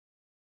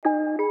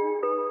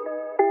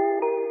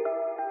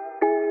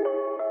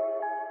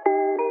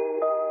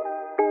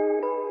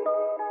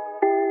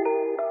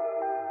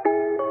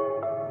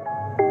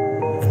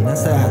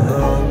that's how it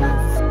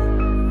goes.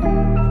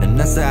 And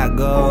that's how it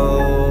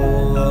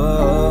goes.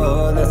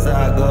 That's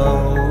how it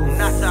goes.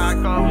 That's how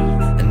it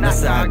goes. And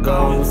that's how it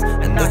goes.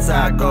 And that's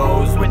how it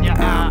goes when you're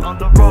out on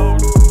the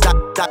road.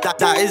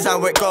 That is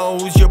how it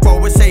goes. Your bro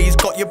would say he's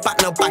got your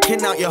back, now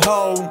backing out your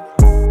home.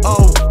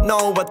 Oh,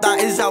 no, but that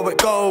is how it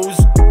goes.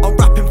 I'm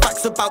rapping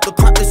facts about the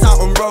crap that's out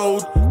on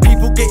road.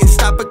 People getting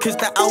stabbed because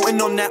they're out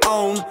and on their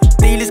own.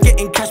 Dealers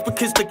getting cash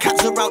because the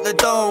cats are out the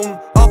dome.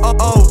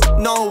 Oh,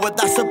 no, but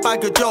that's a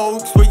bag of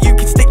jokes. Where you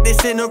can stick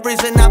this in a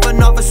riz and have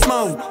another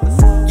smoke.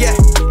 Yeah,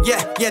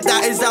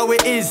 that is how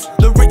it is.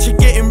 The rich are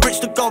getting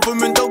rich, the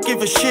government don't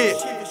give a shit.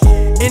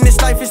 In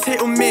this life it's hit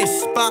or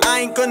miss, but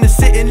I ain't gonna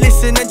sit and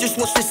listen and just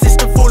watch the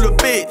system fall to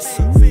bits.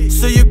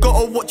 So you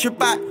gotta watch your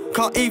back,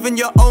 can't even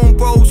your own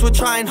bros will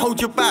try and hold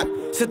you back.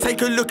 So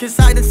take a look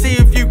inside and see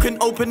if you can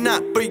open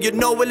that. But you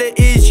know what it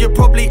is, you'll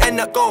probably end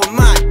up going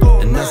mad.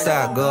 And that's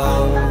how it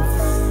goes.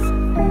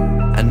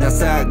 And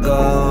that's how it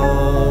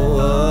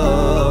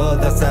goes.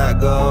 That's how it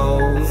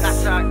goes.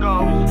 That's how it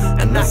goes.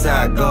 And that's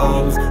how it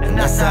goes. And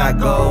that's how it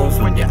goes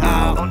when you're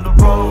out on the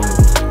road.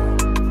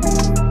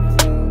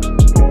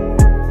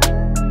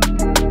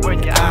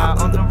 When you're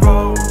out on the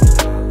road.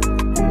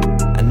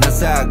 And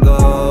that's how it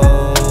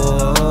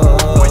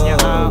goes. When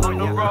you're out on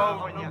the road.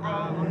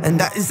 And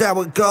that is how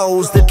it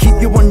goes. They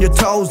keep you on your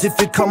toes if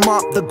you come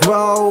up the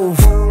grove.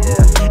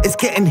 It's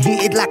getting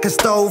heated like a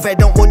stove. They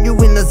don't want you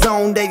in the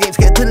zone, they ain't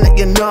scared to let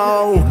you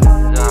know.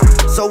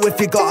 So if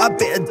you got a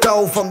bit of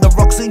dough from the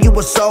rocks that you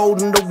were sold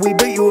and the weed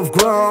that you have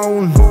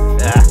grown,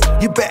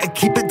 you better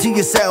keep it to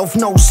yourself,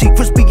 no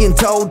secrets being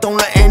told, don't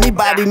let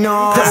anybody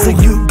know. Cause the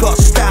youth got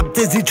stabbed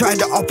as he tried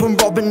to up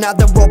and rob, and now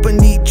they're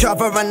robbing each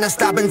other and the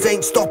stabbings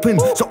ain't stopping.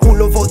 So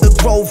all over the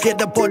grove, yeah,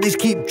 the bodies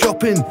keep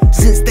dropping.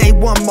 Since day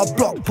one, my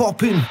block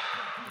popping.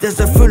 There's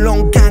a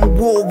full-on gang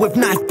war with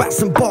knife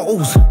bats and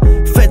bottles.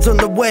 Feds on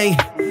the way,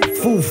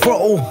 full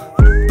throttle.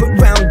 But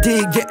round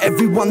here, yeah,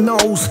 everyone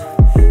knows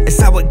it's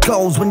how it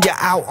goes when you're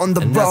out on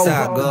the road. And that's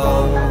how it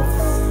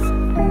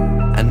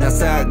goes. And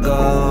that's how it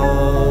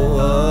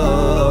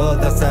goes.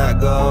 That's how it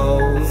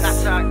goes.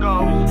 That's how it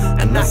goes.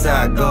 And that's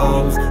how it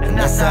goes. And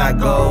that's how it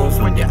goes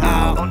when you're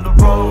out on the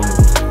road.